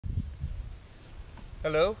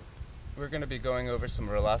Hello, we're going to be going over some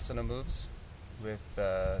Rollasana moves with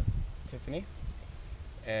Tiffany,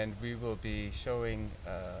 and we will be showing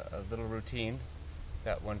a little routine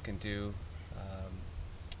that one can do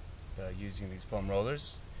using these foam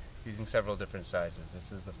rollers, using several different sizes.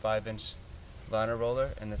 This is the 5-inch liner roller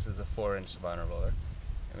and this is a 4-inch liner roller,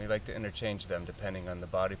 and we like to interchange them depending on the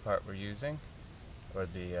body part we're using, or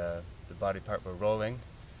the body part we're rolling,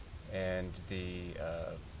 and the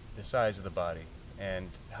size of the body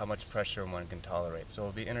and how much pressure one can tolerate. So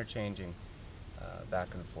we'll be interchanging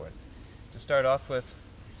back and forth. To start off with,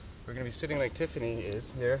 we're going to be sitting like Tiffany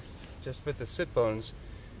is here, just with the sit bones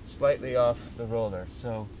slightly off the roller.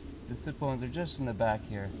 So the sit bones are just in the back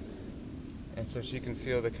here, and so she can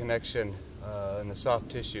feel the connection in the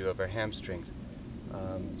soft tissue of her hamstrings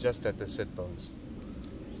just at the sit bones.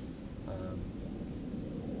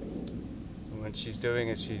 What she's doing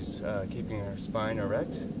is she's keeping her spine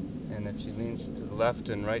erect, and if she leans to the left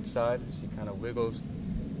and right side, she kind of wiggles.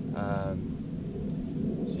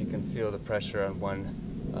 She can feel the pressure on one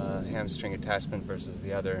hamstring attachment versus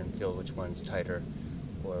the other and feel which one's tighter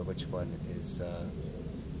or which one is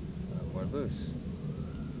more loose.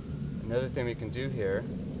 Another thing we can do here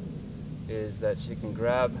is that she can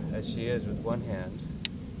grab, as she is, with one hand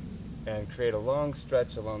and create a long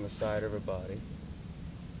stretch along the side of her body,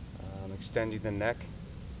 extending the neck.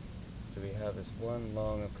 So we have this one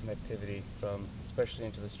long connectivity from, especially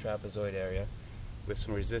into this trapezoid area, with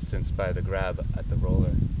some resistance by the grab at the roller.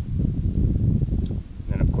 And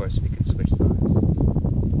then of course we can switch sides.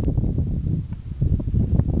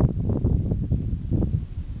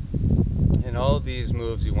 In all of these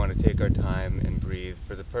moves we want to take our time and breathe.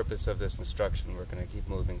 For the purpose of this instruction, we're going to keep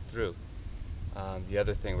moving through. The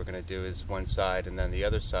other thing we're going to do is one side and then the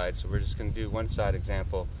other side, so we're just going to do one side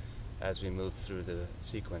example as we move through the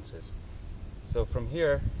sequences. So from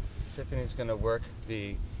here, Tiffany's going to work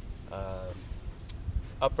the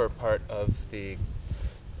upper part of the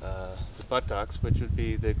buttocks, which would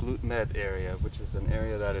be the glute med area, which is an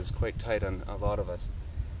area that is quite tight on a lot of us.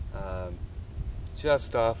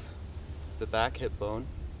 Just off the back hip bone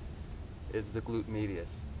is the glute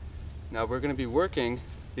medius. Now we're going to be working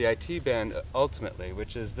the IT band ultimately,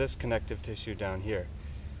 which is this connective tissue down here.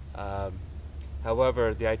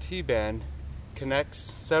 However, the IT band connects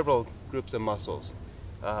several groups of muscles,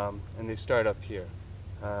 and they start up here.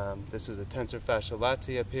 This is a tensor fasciae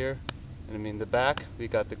latae up here, and in the back we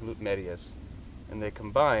got the glute medius, and they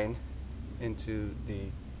combine into the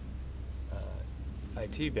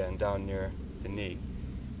IT band down near the knee.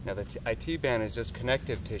 Now the IT band is just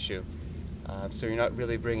connective tissue, so you're not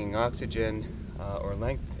really bringing oxygen or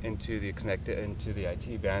length into the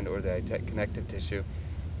IT band or the connective tissue.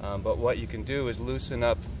 But what you can do is loosen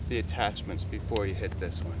up the attachments before you hit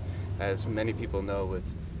this one. As many people know, with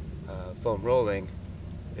foam rolling,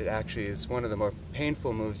 it actually is one of the more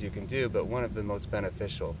painful moves you can do, but one of the most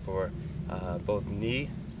beneficial for both knee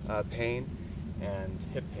pain and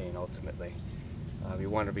hip pain ultimately. We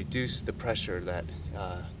want to reduce the pressure that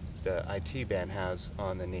the IT band has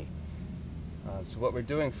on the knee. So what we're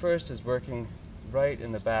doing first is working right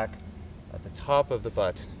in the back at the top of the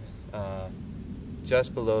butt,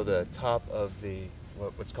 just below the top of the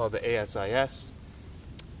what's called the ASIS,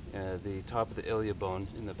 the top of the iliac bone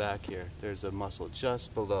in the back here. There's a muscle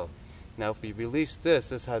just below. Now if we release this,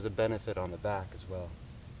 this has a benefit on the back as well.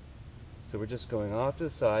 So we're just going off to the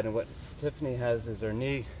side, and what Tiffany has is her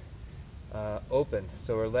knee open,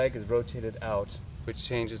 so her leg is rotated out, which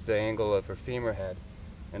changes the angle of her femur head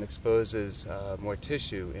and exposes more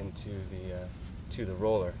tissue into the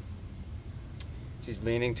roller. She's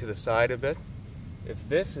leaning to the side a bit. If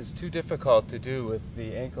this is too difficult to do with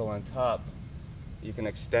the ankle on top, you can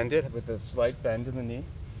extend it with a slight bend in the knee.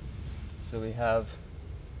 So we have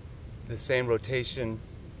the same rotation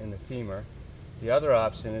in the femur. The other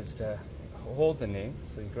option is to hold the knee.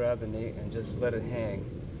 So you grab the knee and just let it hang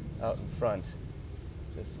out in front,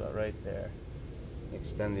 just about right there.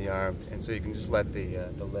 Extend the arm, and so you can just let the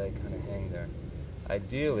leg kind of hang there.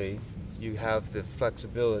 Ideally, you have the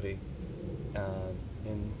flexibility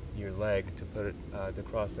in your leg to put it to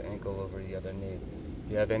cross the ankle over the other knee.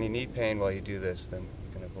 If you have any knee pain while you do this, then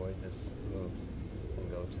you can avoid this move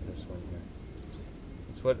and go to this one here.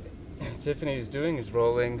 It's what Tiffany is doing, is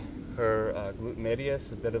rolling her glute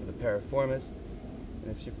medius, a bit of the piriformis,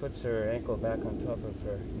 and if she puts her ankle back on top of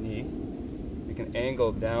her knee, you can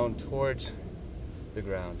angle down towards the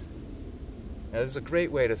ground. Now this is a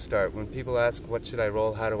great way to start. When people ask, what should I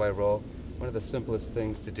roll, how do I roll? One of the simplest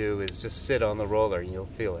things to do is just sit on the roller and you'll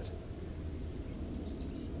feel it.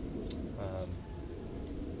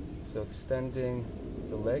 So extending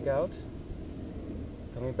the leg out,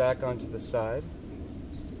 coming back onto the side,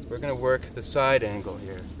 we're going to work the side angle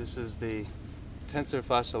here. This is the tensor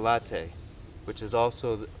fascia latae, which is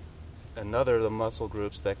also another of the muscle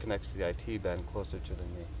groups that connects to the IT band closer to the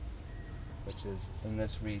knee, which is in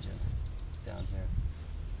this region down here.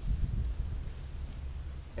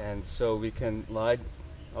 And so we can lie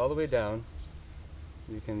all the way down.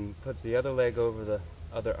 You can put the other leg over the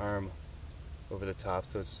other arm over the top,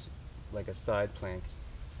 so it's like a side plank.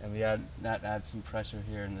 And that adds some pressure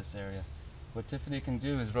here in this area. What Tiffany can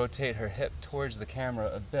do is rotate her hip towards the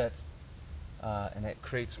camera a bit, and it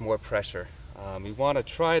creates more pressure. We want to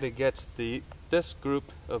try to get this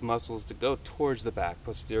group of muscles to go towards the back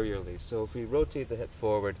posteriorly. So if we rotate the hip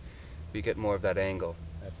forward, we get more of that angle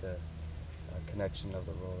at the connection of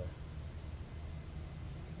the roller.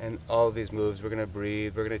 And all of these moves, we're going to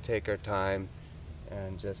breathe, we're going to take our time,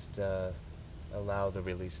 and just allow the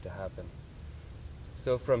release to happen.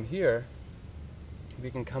 So from here, we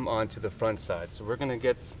can come on to the front side. So we're going to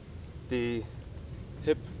get the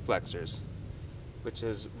hip flexors, which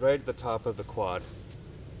is right at the top of the quad,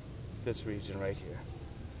 this region right here.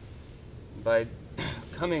 By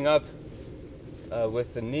coming up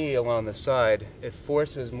with the knee along the side, it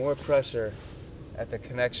forces more pressure at the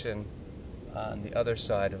connection on the other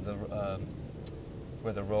side of the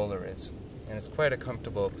where the roller is, and it's quite a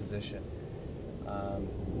comfortable position.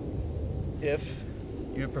 If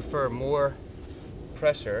you prefer more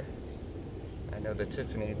pressure, I know that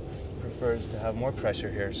Tiffany prefers to have more pressure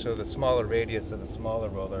here, so the smaller radius of the smaller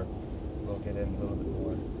roller will get in a little bit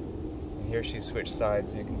more. And here she switched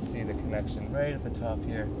sides, so you can see the connection right at the top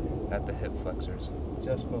here at the hip flexors,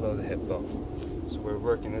 just below the hip bone. So we're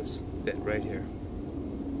working this bit right here,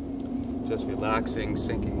 just relaxing,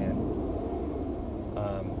 sinking in.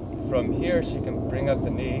 From here, she can bring up the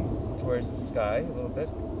knee towards the sky a little bit.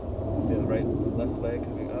 Feel the left leg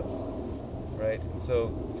coming up, right? And so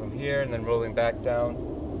from here, and then rolling back down,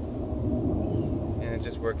 and it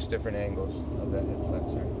just works different angles of that hip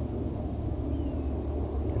flexor.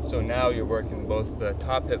 And so now you're working both the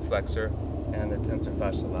top hip flexor and the tensor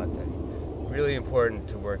fascia latae. Really important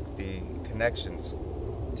to work the connections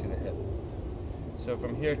to the hip. So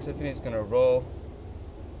from here, Tiffany's going to roll,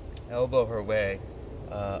 elbow her way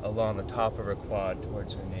along the top of her quad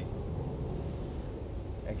towards her knee.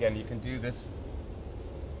 Again, you can do this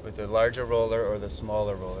with the larger roller or the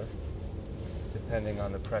smaller roller, depending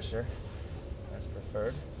on the pressure as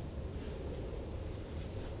preferred.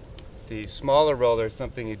 The smaller roller is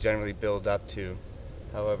something you generally build up to.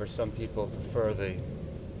 However, some people prefer the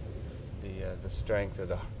strength, or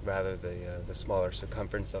the smaller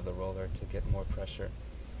circumference of the roller to get more pressure.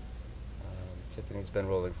 Tiffany's been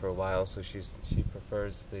rolling for a while, so she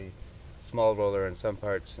prefers the small roller in some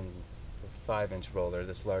parts and the 5-inch roller,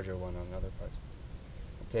 this larger one on other parts.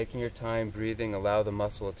 Taking your time, breathing, allow the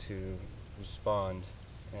muscle to respond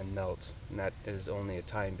and melt, and that is only a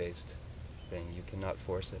time-based thing. You cannot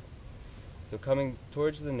force it. So coming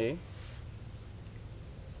towards the knee,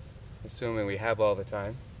 assuming we have all the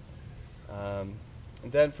time. And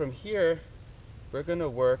then from here, we're going to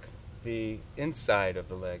work the inside of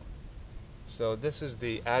the leg. So this is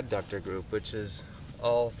the adductor group, which is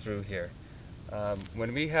all through here.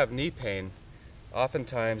 When we have knee pain,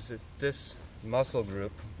 oftentimes this muscle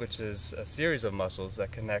group, which is a series of muscles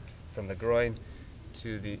that connect from the groin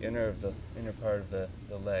to the inner part of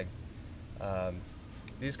the leg,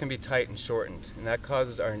 these can be tight and shortened, and that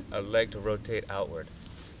causes our leg to rotate outward.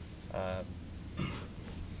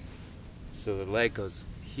 So the leg goes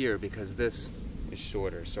here because this is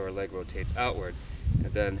shorter, so our leg rotates outward,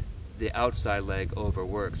 and then the outside leg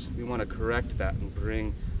overworks. We want to correct that and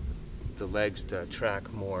bring the legs to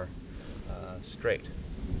track more straight.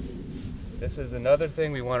 This is another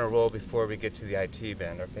thing we want to roll before we get to the IT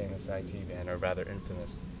band, our famous IT band, or rather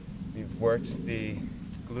infamous. We've worked the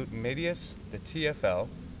glute medius, the TFL,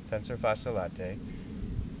 tensor fascia latae.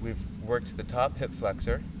 We've worked the top hip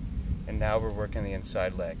flexor, and now we're working the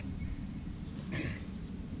inside leg.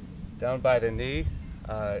 Down by the knee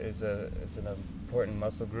is an important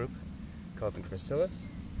muscle group called the gracilis.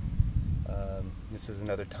 This is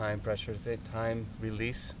another time pressure thing, time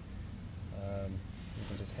release. You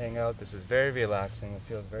can just hang out. This is very relaxing. It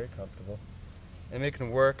feels very comfortable. And we can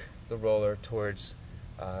work the roller towards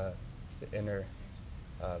the inner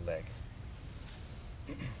leg.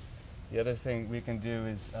 The other thing we can do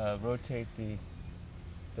is rotate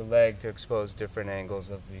the leg to expose different angles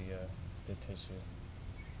of the tissue.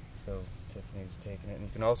 So Tiffany's taking it. And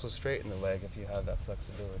you can also straighten the leg if you have that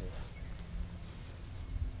flexibility.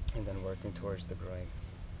 And then working towards the groin.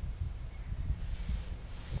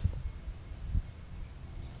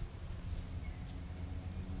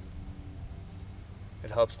 It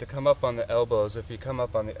it helps to come up on the elbows. If you come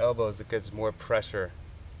up on the elbows, it gives more pressure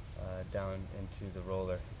down into the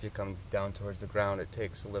roller. If you come down towards the ground, it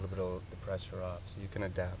takes a little bit of the pressure off, so you can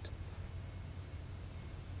adapt.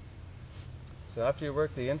 So after you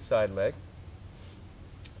work the inside leg,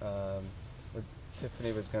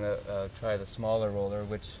 Tiffany was going to try the smaller roller,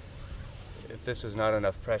 which if this is not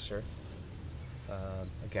enough pressure,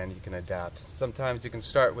 again, you can adapt. Sometimes you can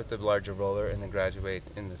start with the larger roller and then graduate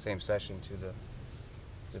in the same session to the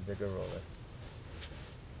bigger roller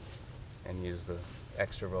and use the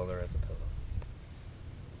extra roller as a pillow.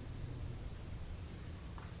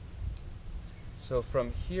 So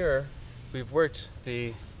from here, we've worked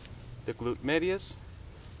the glute medius,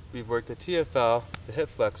 we've worked the TFL, the hip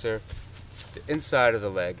flexor, the inside of the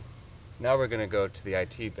leg. Now we're going to go to the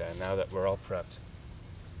IT band, now that we're all prepped.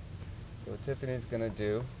 So what Tiffany's going to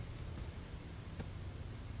do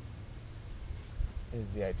is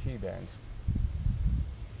the IT band.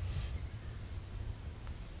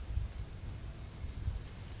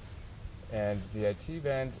 And the IT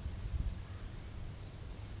band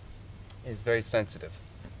is very sensitive.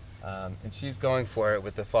 And she's going for it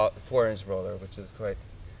with the 4-inch roller, which is quite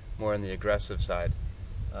more on the aggressive side.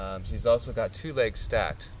 She's also got 2 legs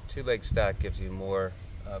stacked. 2 legs stacked gives you more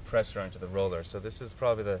pressure onto the roller. So this is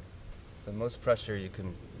probably the most pressure you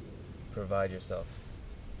can provide yourself.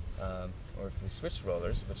 Or if we switch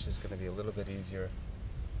rollers, which is going to be a little bit easier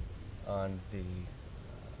on the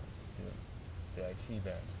IT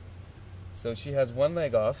band. So she has 1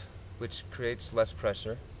 leg off, which creates less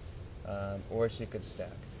pressure, or she could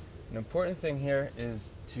stack. An important thing here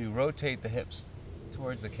is to rotate the hips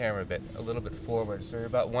towards the camera a bit, a little bit forward. So you're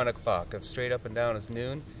about 1 o'clock. If straight up and down is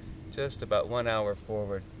noon, just about 1 hour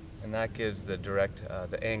forward, and that gives the direct,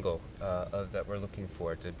 the angle that we're looking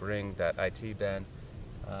for to bring that IT band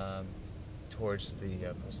towards the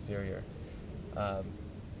posterior.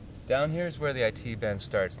 Down here is where the IT band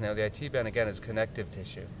starts. Now the IT band again is connective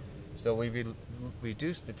tissue. So we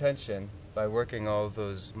reduce the tension by working all of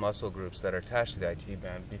those muscle groups that are attached to the IT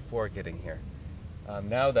band before getting here.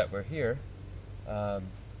 Now that we're here,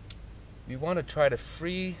 we want to try to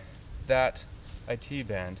free that IT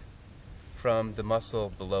band from the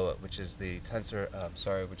muscle below it, which is the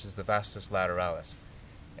which is the vastus lateralis,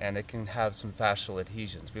 and it can have some fascial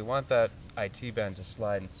adhesions. We want that IT band to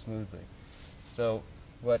slide smoothly. So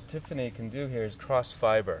what Tiffany can do here is cross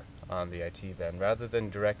fiber on the IT band rather than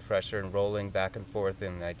direct pressure and rolling back and forth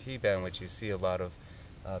in the IT band, which you see a lot of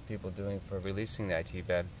people doing for releasing the IT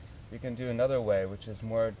band. We can do another way, which is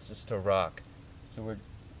more just a rock. So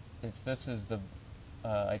if this is the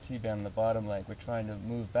IT band on the bottom leg, we're trying to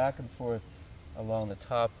move back and forth along the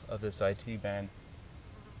top of this IT band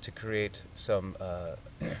to create some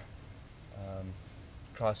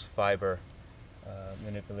cross fiber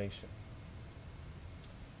manipulation.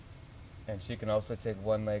 And she can also take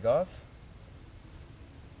 1 leg off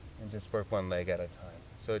and just work 1 leg at a time.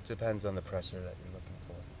 So it depends on the pressure that you're looking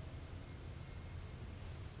for.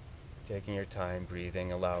 Taking your time,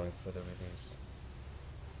 breathing, allowing for the release.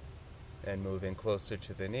 And moving closer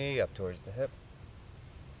to the knee, up towards the hip.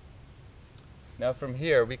 Now from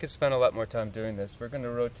here, we could spend a lot more time doing this. We're going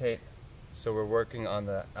to rotate, so we're working on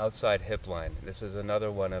the outside hip line. This is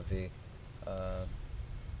another one of the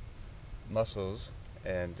muscles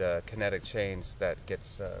and kinetic chains that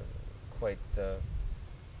gets quite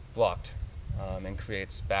blocked and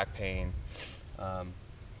creates back pain,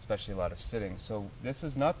 especially a lot of sitting. So this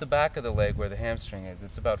is not the back of the leg where the hamstring is.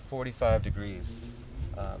 It's about 45 degrees.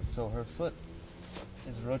 So her foot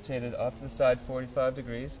is rotated off to the side 45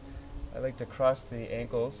 degrees. I like to cross the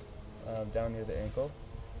ankles down near the ankle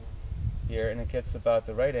here, and it gets about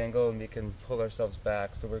the right angle, and we can pull ourselves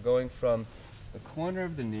back. So we're going from the corner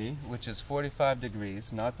of the knee, which is 45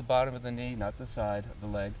 degrees, not the bottom of the knee, not the side of the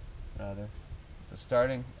leg, rather. So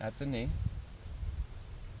starting at the knee,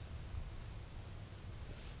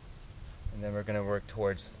 and then we're going to work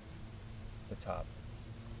towards the top.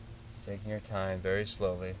 Taking your time very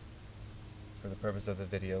slowly. For the purpose of the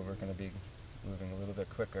video, we're going to be moving a little bit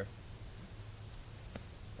quicker.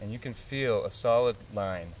 And you can feel a solid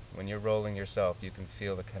line. When you're rolling yourself, you can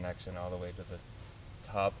feel the connection all the way to the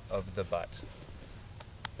top of the butt,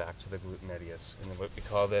 back to the glute medius. And what we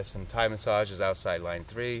call this in Thai massage is outside line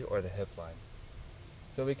 3 or the hip line.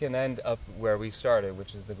 So we can end up where we started,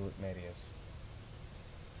 which is the glute medius.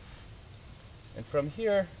 And from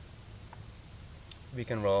here, we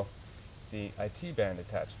can roll the IT band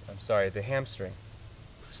attached. The hamstring.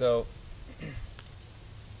 So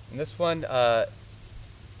in this one,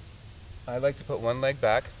 I like to put 1 leg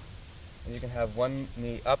back, and you can have 1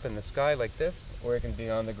 knee up in the sky like this, or it can be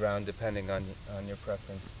on the ground depending on your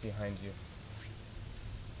preference behind you.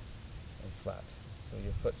 flat. So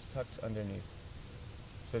your foot's tucked underneath.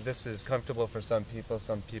 So this is comfortable for some people.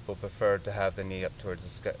 Some people prefer to have the knee up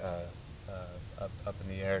towards the up in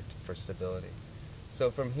the air for stability. So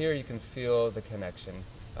from here you can feel the connection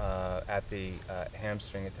at the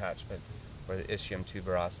hamstring attachment or the ischium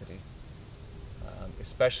tuberosity.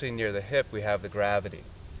 Especially near the hip, we have the gravity.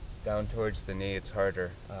 Down towards the knee, it's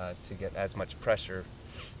harder to get as much pressure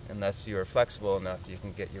unless you are flexible enough. You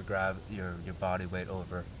can get your body weight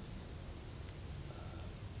over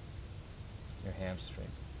your hamstring.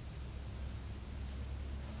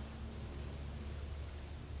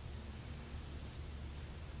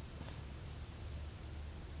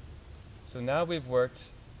 So now we've worked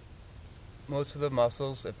most of the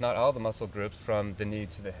muscles, if not all the muscle groups, from the knee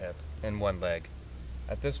to the hip in one leg.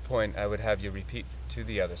 At this point, I would have you repeat to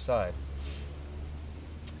the other side.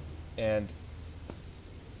 And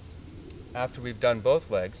after we've done both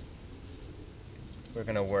legs, we're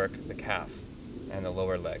going to work the calf and the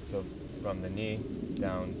lower leg, so from the knee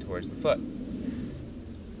down towards the foot.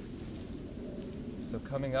 So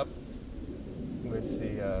coming up with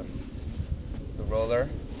the roller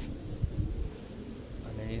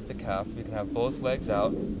underneath the calf, we can have both legs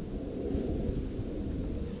out.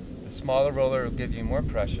 The smaller roller will give you more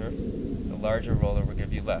pressure, the larger roller will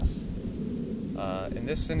give you less. In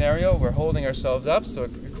this scenario, we're holding ourselves up, so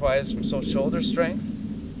it requires some shoulder strength.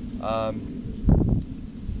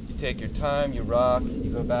 You take your time, you rock, you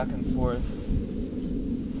go back and forth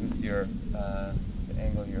with the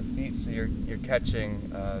angle of your feet, so you're catching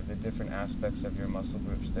the different aspects of your muscle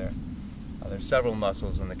groups there. There's several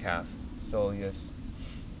muscles in the calf, soleus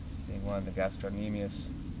being one, the gastrocnemius.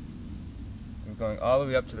 We're going all the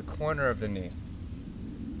way up to the corner of the knee,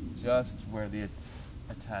 just where the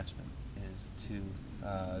attachment is to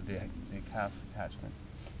the calf attachment.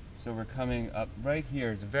 So we're coming up right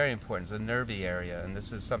here. It's very important. It's a nervy area, and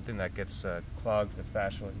this is something that gets clogged with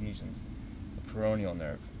fascial adhesions, the peroneal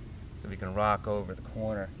nerve. So we can rock over the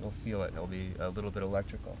corner. You'll feel it. It'll be a little bit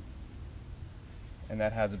electrical. And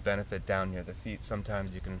that has a benefit down near the feet.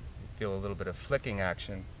 Sometimes you can feel a little bit of flicking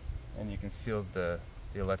action, and you can feel the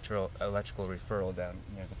electrical referral down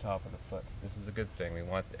near the top of the foot. This is a good thing. We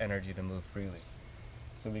want the energy to move freely.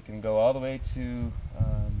 So we can go all the way to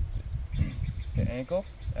the ankle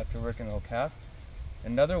after working the whole calf.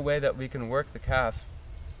 Another way that we can work the calf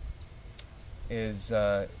is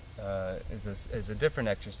a different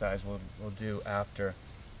exercise we'll do after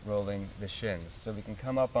rolling the shins. So we can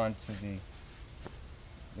come up onto the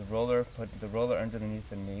roller, put the roller underneath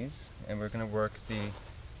the knees, and we're going to work the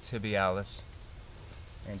tibialis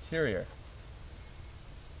anterior.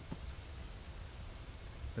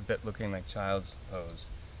 It's a bit looking like child's pose.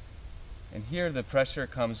 And here the pressure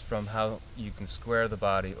comes from how you can square the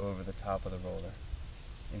body over the top of the roller.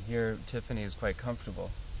 And here Tiffany is quite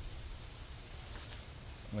comfortable.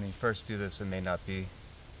 When you first do this, it may not be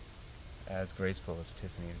as graceful as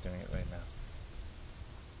Tiffany is doing it right now.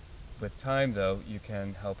 With time, though, you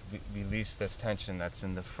can help release this tension that's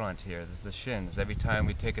in the front here. This is the shins. Every time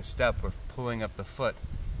we take a step, we're pulling up the foot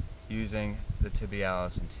using the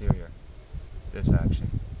tibialis anterior. This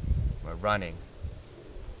action. We're running,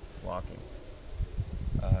 walking.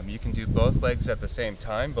 You can do both legs at the same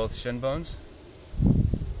time, both shin bones,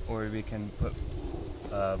 or we can put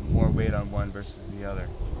more weight on one versus the other.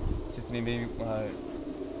 Tiffany, maybe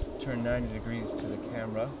turn 90 degrees to the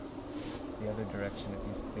camera, the other direction if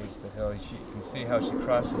you face the hill. You can see how she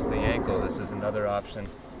crosses the ankle. This is another option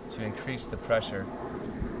to increase the pressure.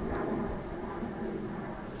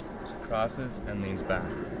 She crosses and leans back.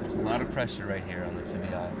 There's a lot of pressure right here on the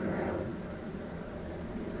tibialis.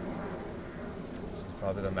 This is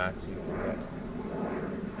probably the max you can get,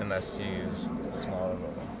 unless you use a smaller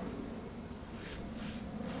roller.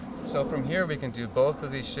 So from here we can do both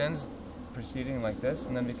of these shins proceeding like this,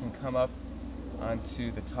 and then we can come up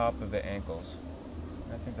onto the top of the ankles.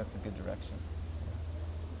 I think that's a good direction.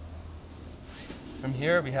 From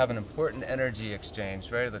here we have an important energy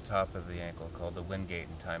exchange right at the top of the ankle called the Wingate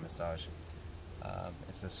in Thai massage.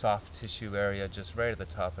 It's a soft tissue area just right at the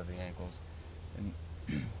top of the ankles. And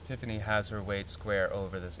Tiffany has her weight square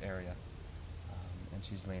over this area, and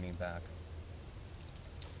she's leaning back.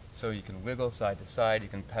 So you can wiggle side to side, you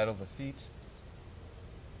can pedal the feet.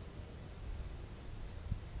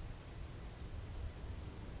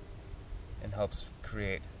 And helps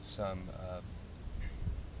create some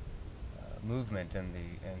movement in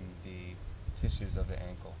the tissues of the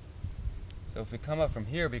ankle. So if we come up from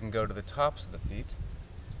here, we can go to the tops of the feet.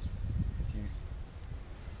 If you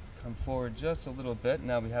come forward just a little bit,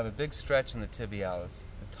 now we have a big stretch in the tibialis.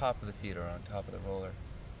 The top of the feet are on top of the roller.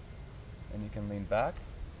 And you can lean back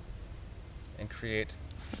and create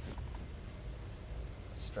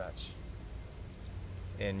stretch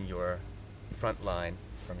in your front line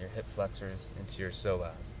from your hip flexors into your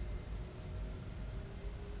psoas.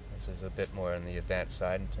 This is a bit more on the advanced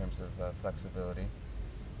side in terms of flexibility.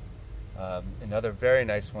 Another very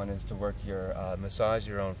nice one is to work your massage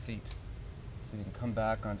your own feet. So you can come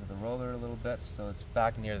back onto the roller a little bit so it's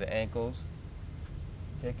back near the ankles.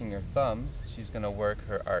 Taking your thumbs, she's going to work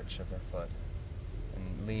her arch of her foot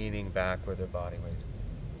and leaning back with her body weight.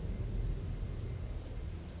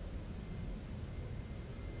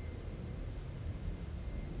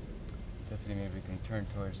 Tiffany, maybe we can turn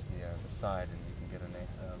towards the side and you can get a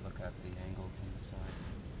look at the angle from the side.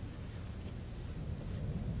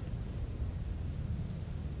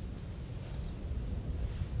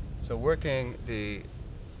 So working the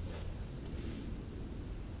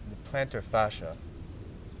plantar fascia,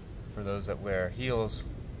 for those that wear heels,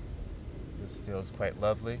 this feels quite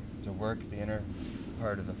lovely to work the inner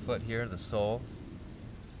part of the foot here, the sole.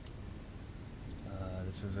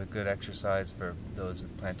 This is a good exercise for those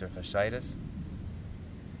with plantar fasciitis.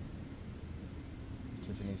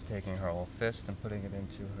 Tiffany's taking her whole fist and putting it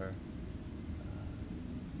into her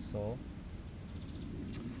sole.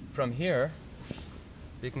 From here,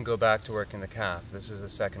 we can go back to working the calf. This is the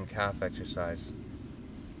second calf exercise.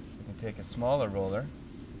 We can take a smaller roller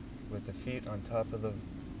with the feet on top of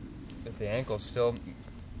with the ankles still,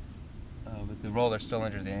 with the roller still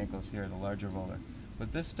under the ankles here, the larger roller.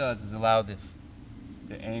 What this does is allow the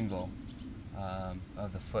angle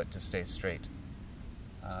of the foot to stay straight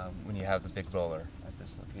when you have the big roller at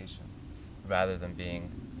this location, rather than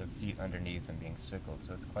being the feet underneath and being sickled,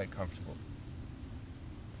 so it's quite comfortable.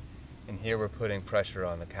 And here we're putting pressure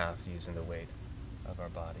on the calf using the weight of our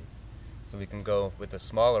bodies. So we can go with the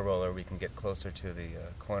smaller roller, we can get closer to the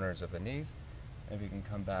corners of the knees, and we can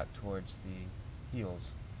come back towards the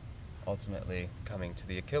heels, ultimately coming to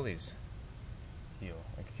the Achilles heel,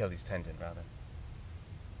 Achilles tendon rather.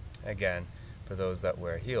 Again, for those that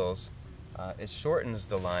wear heels, it shortens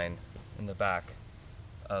the line in the back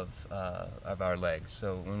of our legs.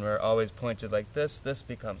 So when we're always pointed like this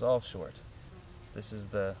becomes all short. This is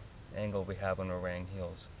the angle we have when we're wearing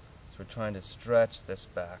heels. So we're trying to stretch this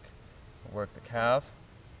back. Work the calf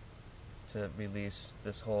to release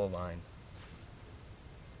this whole line.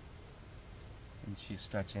 And she's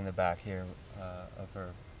stretching the back here of her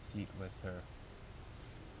feet with her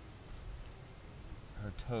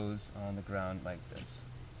toes on the ground like this.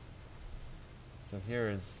 So here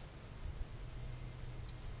is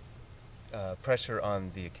pressure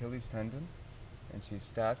on the Achilles tendon, and she's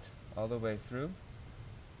stacked all the way through.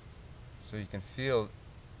 So you can feel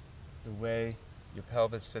the way your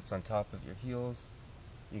pelvis sits on top of your heels.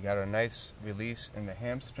 You got a nice release in the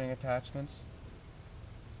hamstring attachments,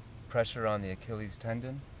 pressure on the Achilles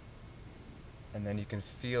tendon, and then you can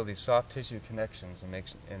feel these soft tissue connections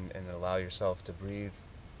and allow yourself to breathe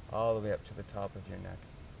all the way up to the top of your neck.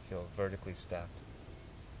 Feel vertically stacked.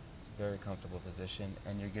 It's a very comfortable position,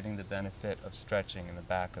 and you're getting the benefit of stretching in the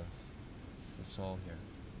back of the sole here.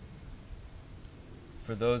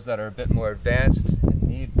 For those that are a bit more advanced and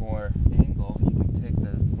need more angle, you can take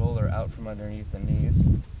the roller out from underneath the knees,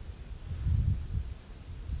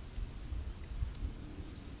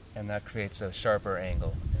 and that creates a sharper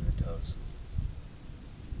angle in the toes.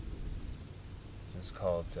 This is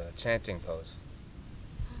called chanting pose.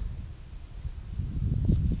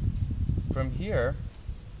 From here,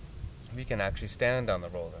 we can actually stand on the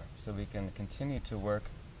roller, so we can continue to work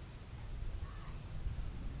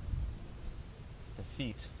the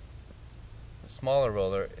feet. The smaller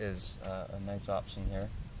roller is a nice option here.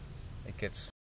 It gets